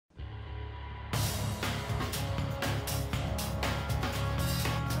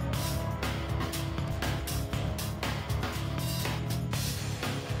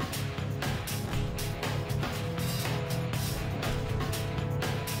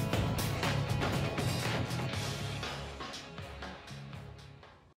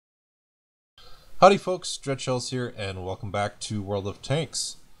Howdy folks, Dreadshells here, and welcome back to World of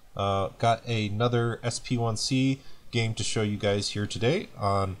Tanks. Got another SP1C game to show you guys here today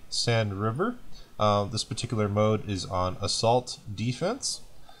on Sand River. This particular mode is on Assault Defense.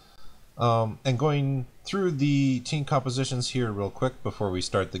 And going through the team compositions here real quick before we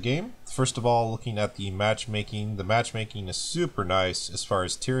start the game. First of all, looking at the matchmaking. The matchmaking is super nice as far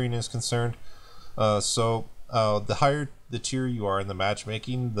as tiering is concerned. The higher the tier you are in the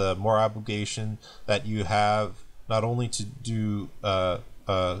matchmaking, the more obligation that you have not only to do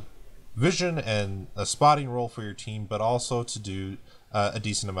vision and a spotting role for your team, but also to do a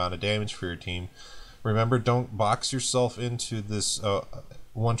decent amount of damage for your team. Remember, don't box yourself into this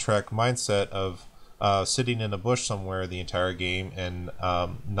one-track mindset of sitting in a bush somewhere the entire game and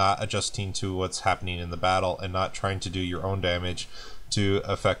not adjusting to what's happening in the battle and not trying to do your own damage to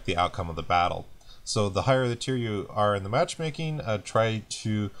affect the outcome of the battle. So the higher the tier you are in the matchmaking, try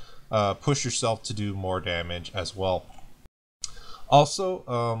to push yourself to do more damage as well.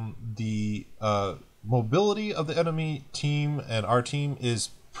 Also, the mobility of the enemy team and our team is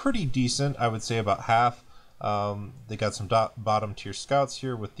pretty decent. I would say about half. They got some bottom tier scouts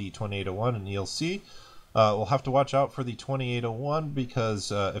here with the 2801 and ELC. We'll have to watch out for the 2801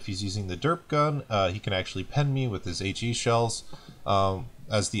 because if he's using the derp gun, he can actually pen me with his HE shells.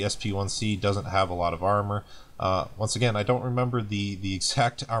 As the SP1C doesn't have a lot of armor. Once again, I don't remember the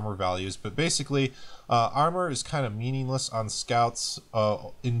exact armor values, but basically armor is kind of meaningless on scouts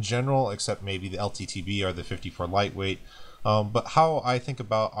in general, except maybe the LTTB or the 54 lightweight. But how I think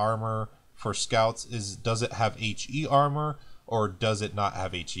about armor for scouts is, does it have HE armor or does it not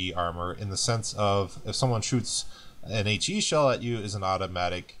have HE armor, in the sense of if someone shoots an HE shell at you, is an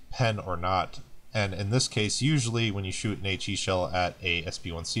automatic pen or not. And in this case, usually when you shoot an HE shell at a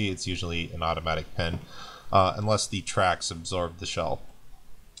SP1C, it's usually an automatic pen, unless the tracks absorb the shell,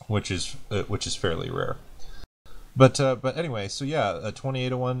 which is fairly rare. But anyway, so yeah, a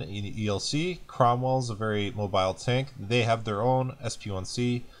 2801 ELC. Cromwell's a very mobile tank. They have their own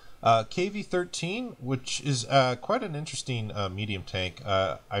SP1C. KV-13, which is quite an interesting medium tank.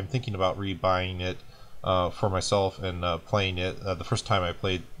 I'm thinking about rebuying it for myself and playing it. The first time I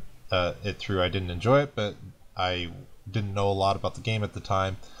played it through, I didn't enjoy it, but I didn't know a lot about the game at the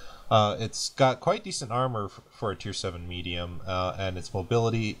time. It's got quite decent armor for a tier 7 medium, and its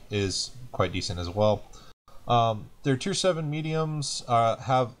mobility is quite decent as well. Their tier 7 mediums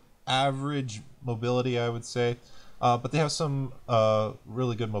have average mobility, I would say, but they have some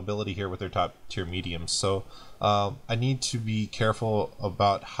really good mobility here with their top tier mediums. So I need to be careful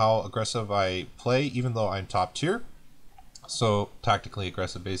about how aggressive I play, even though I'm top tier. So tactically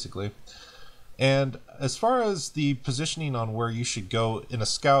aggressive, basically. And as far as the positioning on where you should go in a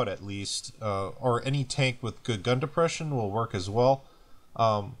scout, at least, or any tank with good gun depression will work as well.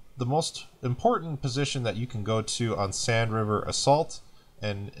 The most important position that you can go to on Sand River Assault,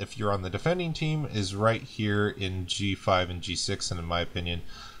 and if you're on the defending team, is right here in G5 and G6, and in my opinion.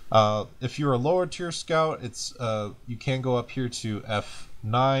 If you're a lower tier scout, it's you can go up here to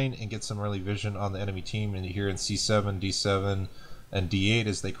F9 and get some early vision on the enemy team, and here in C7, D7, and D8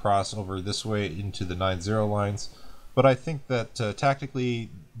 as they cross over this way into the 9-0 lines. But I think that tactically,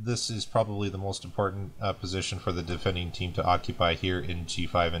 this is probably the most important position for the defending team to occupy here in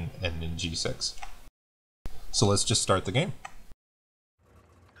G5 and in G6. So let's just start the game.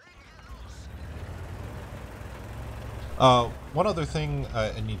 One other thing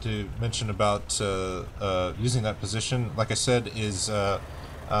I need to mention about using that position, like I said, is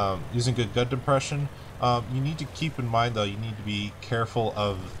using good gun depression. You need to keep in mind, though, you need to be careful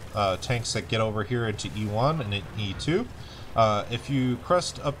of tanks that get over here into E1 and E2. If you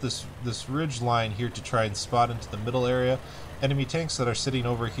crest up this ridge line here to try and spot into the middle area, enemy tanks that are sitting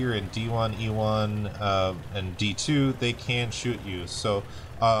over here in D1, E1, and D2, they can shoot you. So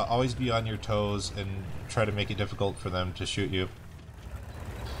always be on your toes and try to make it difficult for them to shoot you.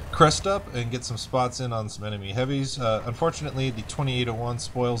 Crest up and get some spots in on some enemy heavies. Unfortunately, the 2801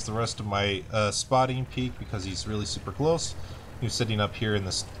 spoils the rest of my spotting peak because he's really super close. He was sitting up here in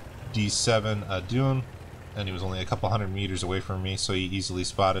this D7 dune, and he was only a couple hundred meters away from me, so he easily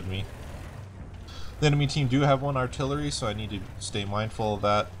spotted me. The enemy team do have one artillery, so I need to stay mindful of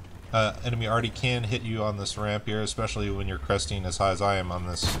that. Enemy already can hit you on this ramp here, especially when you're cresting as high as I am on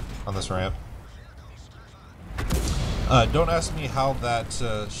this ramp. Don't ask me how that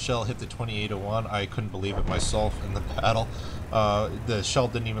shell hit the 2801. I couldn't believe it myself in the battle. The shell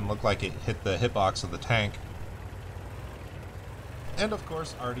didn't even look like it hit the hitbox of the tank. And of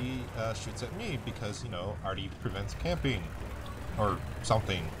course, Artie shoots at me because, you know, Artie prevents camping or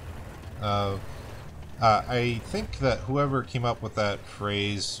something. I think that whoever came up with that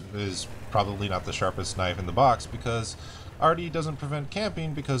phrase is probably not the sharpest knife in the box, because Artie doesn't prevent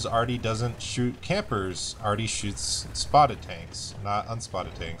camping, because Artie doesn't shoot campers. Artie shoots spotted tanks, not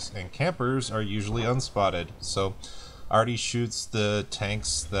unspotted tanks, and campers are usually unspotted. So Artie shoots the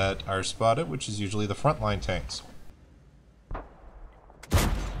tanks that are spotted, which is usually the frontline tanks.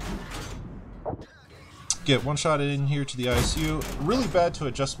 Get one shot in here to the ISU. Really bad to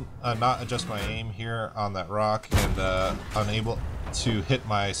not adjust my aim here on that rock, and unable to hit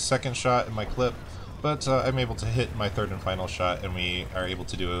my second shot in my clip. But I'm able to hit my third and final shot, and we are able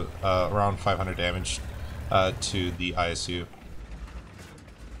to do around 500 damage to the ISU.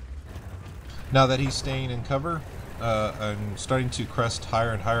 Now that he's staying in cover, I'm starting to crest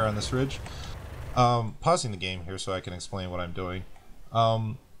higher and higher on this ridge. Pausing the game here so I can explain what I'm doing.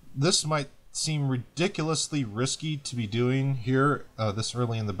 This might seem ridiculously risky to be doing here this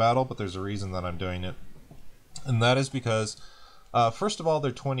early in the battle, but there's a reason that I'm doing it. And that is because first of all,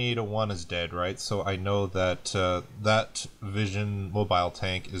 their 2801 is dead, right? So I know that that Vision mobile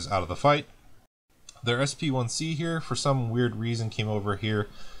tank is out of the fight. Their SP1C here, for some weird reason, came over here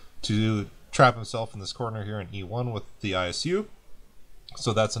to trap himself in this corner here in E1 with the ISU.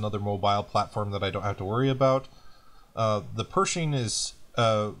 So that's another mobile platform that I don't have to worry about. The Pershing is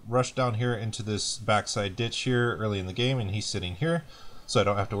rushed down here into this backside ditch here early in the game, and he's sitting here, so I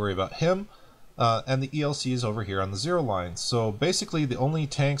don't have to worry about him. And the ELC is over here on the 0 line. So basically the only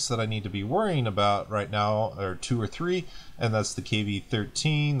tanks that I need to be worrying about right now are 2 or 3, and that's the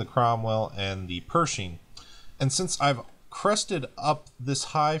KV-13, the Cromwell, and the Pershing. And since I've crested up this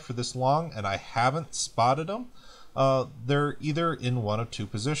high for this long and I haven't spotted them, they're either in one of two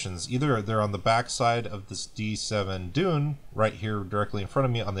positions. Either they're on the back side of this D7 dune, right here directly in front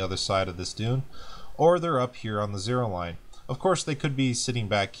of me on the other side of this dune, or they're up here on the 0 line. Of course, they could be sitting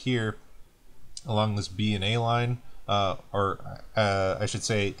back here along this B and A line, or I should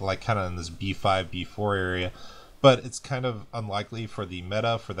say like kind of in this B5, B4 area, but it's kind of unlikely for the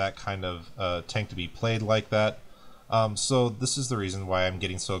meta for that kind of tank to be played like that. So this is the reason why I'm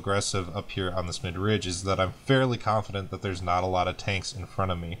getting so aggressive up here on this mid ridge, is that I'm fairly confident that there's not a lot of tanks in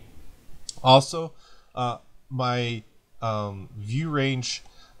front of me. Also, my view range,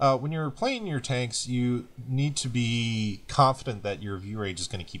 when you're playing your tanks, you need to be confident that your view range is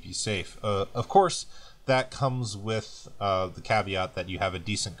going to keep you safe. Of course, that comes with the caveat that you have a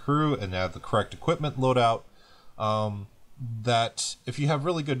decent crew and have the correct equipment loadout. That if you have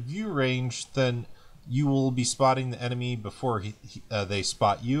really good view range, then you will be spotting the enemy before they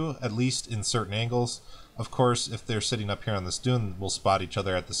spot you, at least in certain angles. Of course, if they're sitting up here on this dune, we'll spot each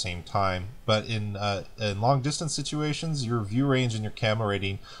other at the same time. But in long distance situations, your view range and your camo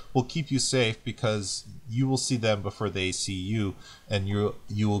rating will keep you safe, because you will see them before they see you, and you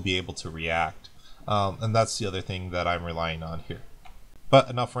will be able to react. And that's the other thing that I'm relying on here. But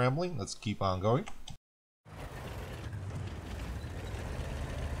enough rambling, let's keep on going.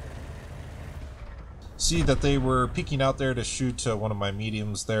 See that they were peeking out there to shoot one of my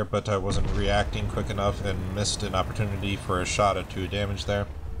mediums there, but I wasn't reacting quick enough and missed an opportunity for a shot at 2 damage there.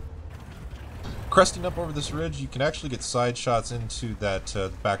 Cresting up over this ridge, you can actually get side shots into that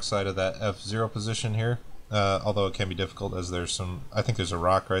backside of that F0 position here, although it can be difficult as there's some, I think there's a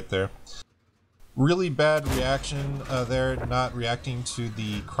rock right there. Really bad reaction there, not reacting to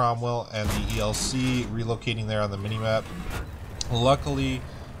the Cromwell and the ELC, relocating there on the minimap. Luckily,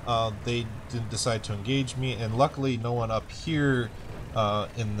 they didn't decide to engage me, and luckily no one up here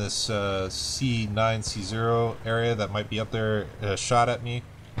in this C9, C0 area that might be up there shot at me.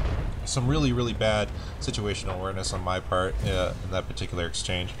 Some really bad situational awareness on my part in that particular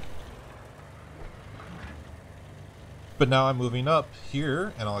exchange. But now I'm moving up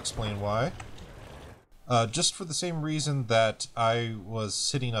here, and I'll explain why. Just for the same reason that I was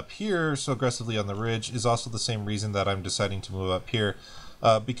sitting up here so aggressively on the ridge is also the same reason that I'm deciding to move up here.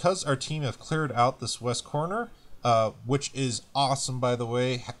 Because our team have cleared out this west corner, which is awesome, by the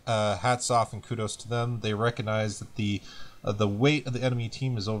way. Hats off and kudos to them. They recognize that the weight of the enemy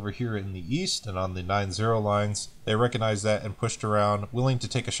team is over here in the east and on the 9-0 lines. They recognized that and pushed around, willing to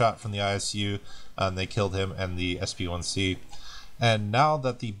take a shot from the ISU, and they killed him and the SP1C. And now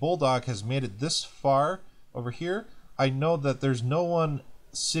that the Bulldog has made it this far over here, I know that there's no one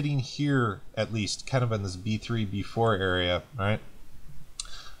sitting here, at least, kind of in this B3, B4 area, right?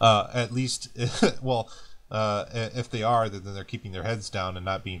 At least, well, if they are, then they're keeping their heads down and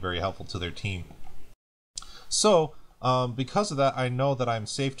not being very helpful to their team. So, because of that, I know that I'm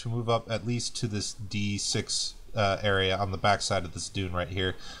safe to move up at least to this D6 area on the backside of this dune right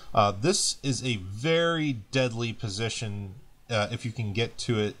here. This is a very deadly position if you can get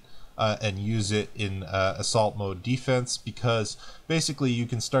to it and use it in assault mode defense, because basically you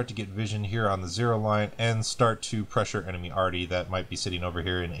can start to get vision here on the 0 line and start to pressure enemy arty that might be sitting over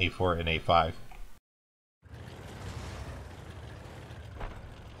here in A4 and A5.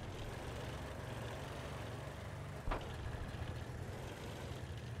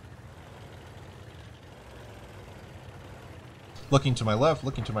 Looking to my left,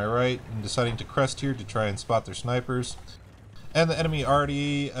 looking to my right, and deciding to crest here to try and spot their snipers. And the enemy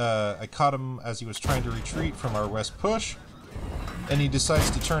arty, I caught him as he was trying to retreat from our west push, and he decides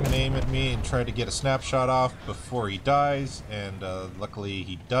to turn and aim at me and try to get a snapshot off before he dies, and luckily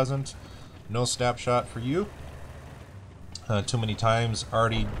he doesn't. No snapshot for you. Too many times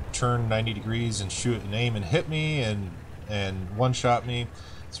arty turn 90 degrees and shoot and aim and hit me and one-shot me.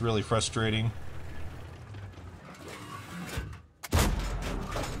 It's really frustrating.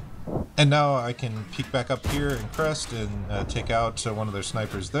 And now I can peek back up here and crest and take out one of their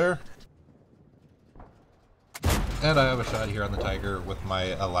snipers there. And I have a shot here on the Tiger with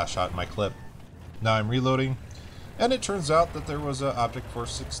my last shot in my clip. Now I'm reloading, and it turns out that there was an Object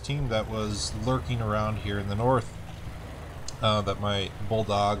Force 16 that was lurking around here in the north that my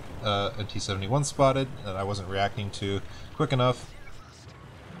Bulldog T-71 spotted, that I wasn't reacting to quick enough.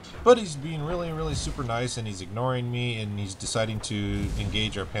 But he's being really super nice, and he's ignoring me, and he's deciding to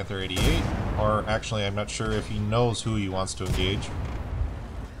engage our Panther 88, or actually I'm not sure if he knows who he wants to engage.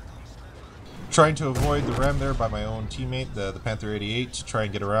 Trying to avoid the ram there by my own teammate, the Panther 88, to try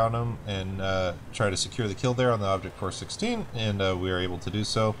and get around him and try to secure the kill there on the Object Force 16, and we were able to do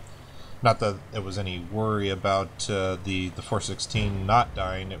so. Not that it was any worry about the Force 16 not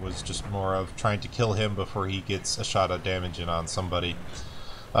dying, it was just more of trying to kill him before he gets a shot of damage in on somebody.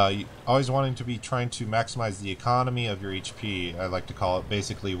 Always wanting to be trying to maximize the economy of your HP, I like to call it,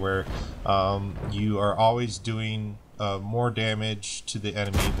 basically, where you are always doing more damage to the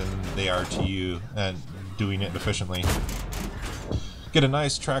enemy than they are to you, and doing it efficiently. Get a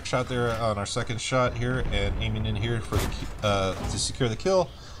nice track shot there on our second shot here, and aiming in here for the to secure the kill.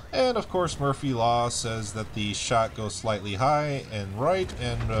 And of course Murphy Law says that the shot goes slightly high and right,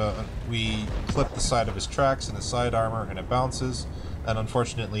 and we clip the side of his tracks and his side armor, and it bounces. And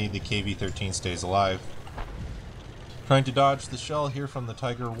unfortunately the KV-13 stays alive. Trying to dodge the shell here from the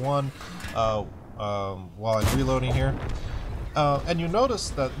Tiger 1 while I'm reloading here. And you notice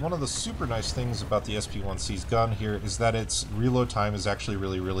that one of the super nice things about the SP1C's gun here is that its reload time is actually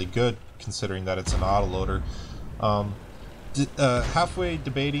really good, considering that it's an autoloader. Halfway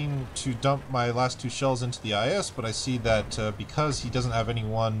debating to dump my last 2 shells into the IS, but I see that because he doesn't have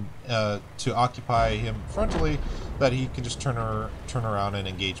anyone to occupy him frontally, that he can just turn around and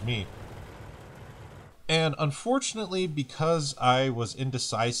engage me. And unfortunately, because I was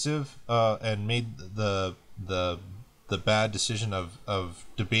indecisive and made the bad decision of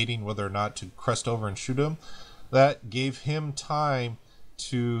debating whether or not to crest over and shoot him, that gave him time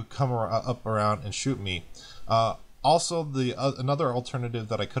to come up around and shoot me. Also, another alternative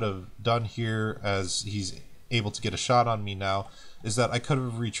that I could have done here, as he's able to get a shot on me now, is that I could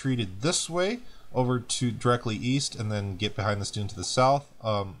have retreated this way over to directly east and then get behind this dune to the south,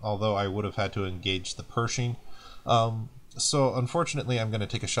 although I would have had to engage the Pershing. So unfortunately I'm going to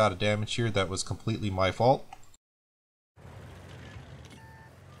take a shot of damage here that was completely my fault.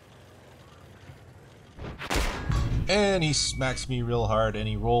 And he smacks me real hard, and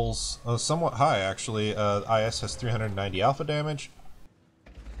he rolls somewhat high, actually. IS has 390 alpha damage.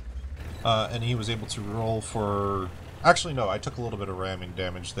 And he was able to roll for... Actually, no, I took a little bit of ramming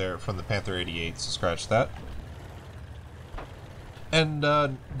damage there from the Panther 88, so scratch that. And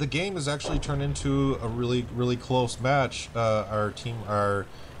the game has actually turned into a really close match. Our team are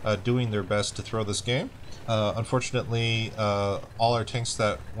doing their best to throw this game. Unfortunately, all our tanks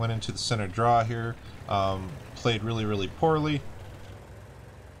that went into the center draw here played really poorly,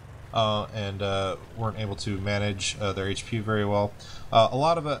 and weren't able to manage their HP very well. A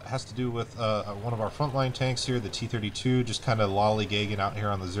lot of it has to do with one of our frontline tanks here, the T-32, just kind of lollygagging out here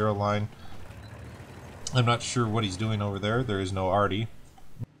on the 0 line. I'm not sure what he's doing over there. There is no arty.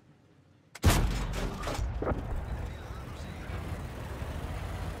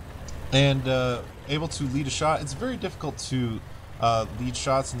 And able to lead a shot. It's very difficult to lead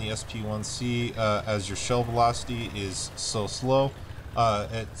shots in the SP1C as your shell velocity is so slow.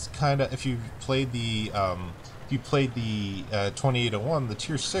 It's kind of, if you've played the 2801, the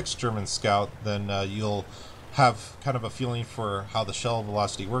tier 6 German scout, then you'll have kind of a feeling for how the shell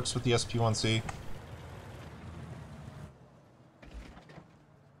velocity works with the SP1C.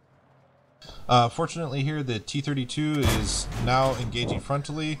 Fortunately here, the T-32 is now engaging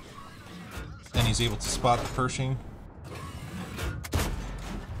frontally, and he's able to spot the Pershing.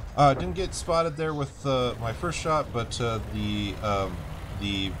 Didn't get spotted there with my first shot, but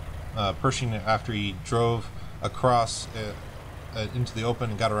the Pershing, after he drove across into the open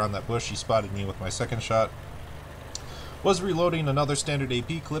and got around that bush, he spotted me with my second shot. Was reloading another standard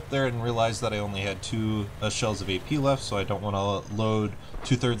AP clip there and realized that I only had 2 shells of AP left, so I don't want to load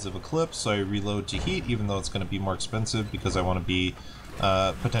 2/3 of a clip, so I reload to heat, even though it's going to be more expensive because I want to be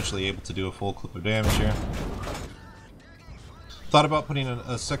potentially able to do a full clip of damage here. Thought about putting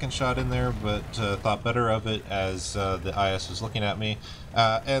a second shot in there, but thought better of it as the IS was looking at me.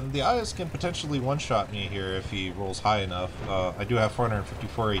 And the IS can potentially one-shot me here if he rolls high enough. I do have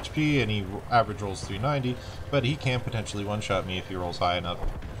 454 HP and he average rolls 390, but he can potentially one-shot me if he rolls high enough,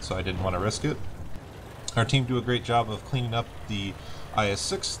 so I didn't want to risk it. Our team do a great job of cleaning up the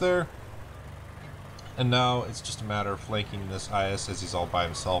IS-6 there, and now it's just a matter of flanking this IS as he's all by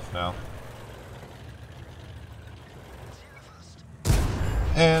himself now.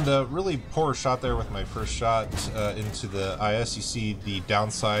 And a really poor shot there with my first shot into the IS. You see the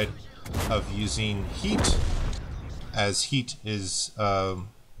downside of using heat, as heat is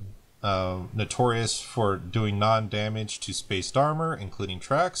notorious for doing non-damage to spaced armor, including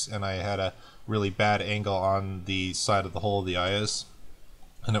tracks, and I had a really bad angle on the side of the hull of the IS.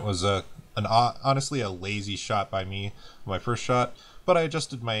 And it was honestly a lazy shot by me, my first shot. But I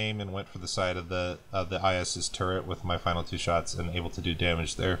adjusted my aim and went for the side of the IS's turret with my final 2 shots and able to do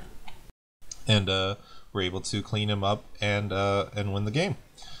damage there. And we're able to clean him up and win the game.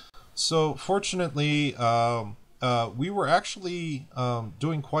 So fortunately, we were actually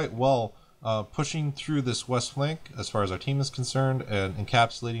doing quite well pushing through this west flank as far as our team is concerned and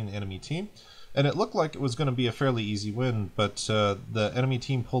encapsulating the enemy team. And it looked like it was going to be a fairly easy win, but the enemy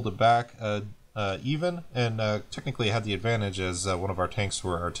team pulled it back even, and technically had the advantage as one of our tanks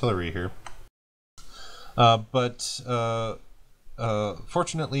were artillery here. But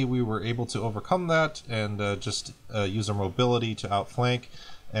fortunately we were able to overcome that and just use our mobility to outflank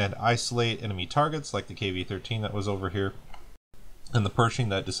and isolate enemy targets like the KV-13 that was over here, and the Pershing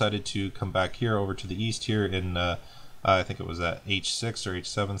that decided to come back here over to the east here in I think it was at H6 or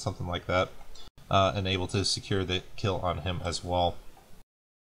H7, something like that, and able to secure the kill on him as well.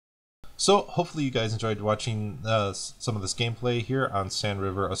 So hopefully you guys enjoyed watching some of this gameplay here on Sand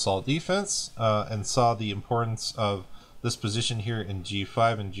River Assault Defense and saw the importance of this position here in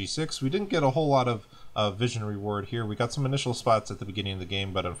G5 and G6. We didn't get a whole lot of vision reward here. We got some initial spots at the beginning of the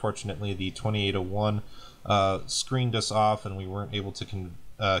game, but unfortunately the 2801 screened us off and we weren't able to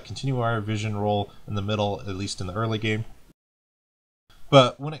continue our vision roll in the middle, at least in the early game.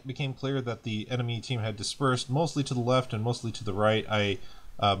 But when it became clear that the enemy team had dispersed mostly to the left and mostly to the right, I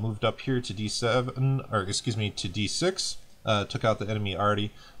moved up here to D7, or excuse me, to D6, took out the enemy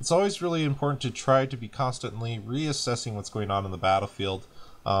arty. It's always really important to try to be constantly reassessing what's going on in the battlefield.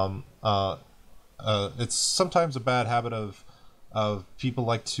 It's sometimes a bad habit of people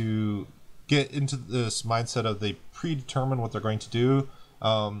like to get into this mindset of they predetermine what they're going to do,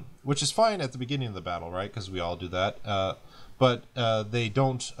 which is fine at the beginning of the battle, right? Because we all do that. But they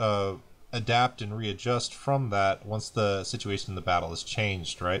don't adapt and readjust from that once the situation in the battle has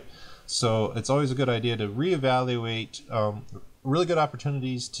changed, right? So it's always a good idea to reevaluate. Really good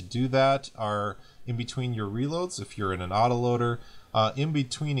opportunities to do that are in between your reloads if you're in an autoloader, in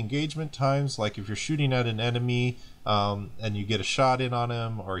between engagement times, like if you're shooting at an enemy and you get a shot in on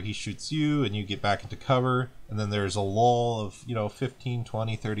him, or he shoots you and you get back into cover, and then there's a lull of 15,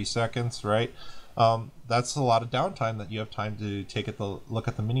 20, 30 seconds, right? That's a lot of downtime that you have time to take a look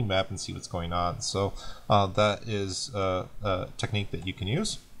at the mini map and see what's going on. So that is a technique that you can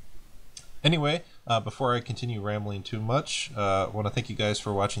use. Anyway, before I continue rambling too much, I want to thank you guys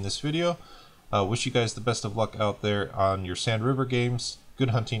for watching this video. Wish you guys the best of luck out there on your Sand River games. Good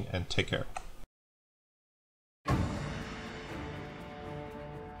hunting and take care.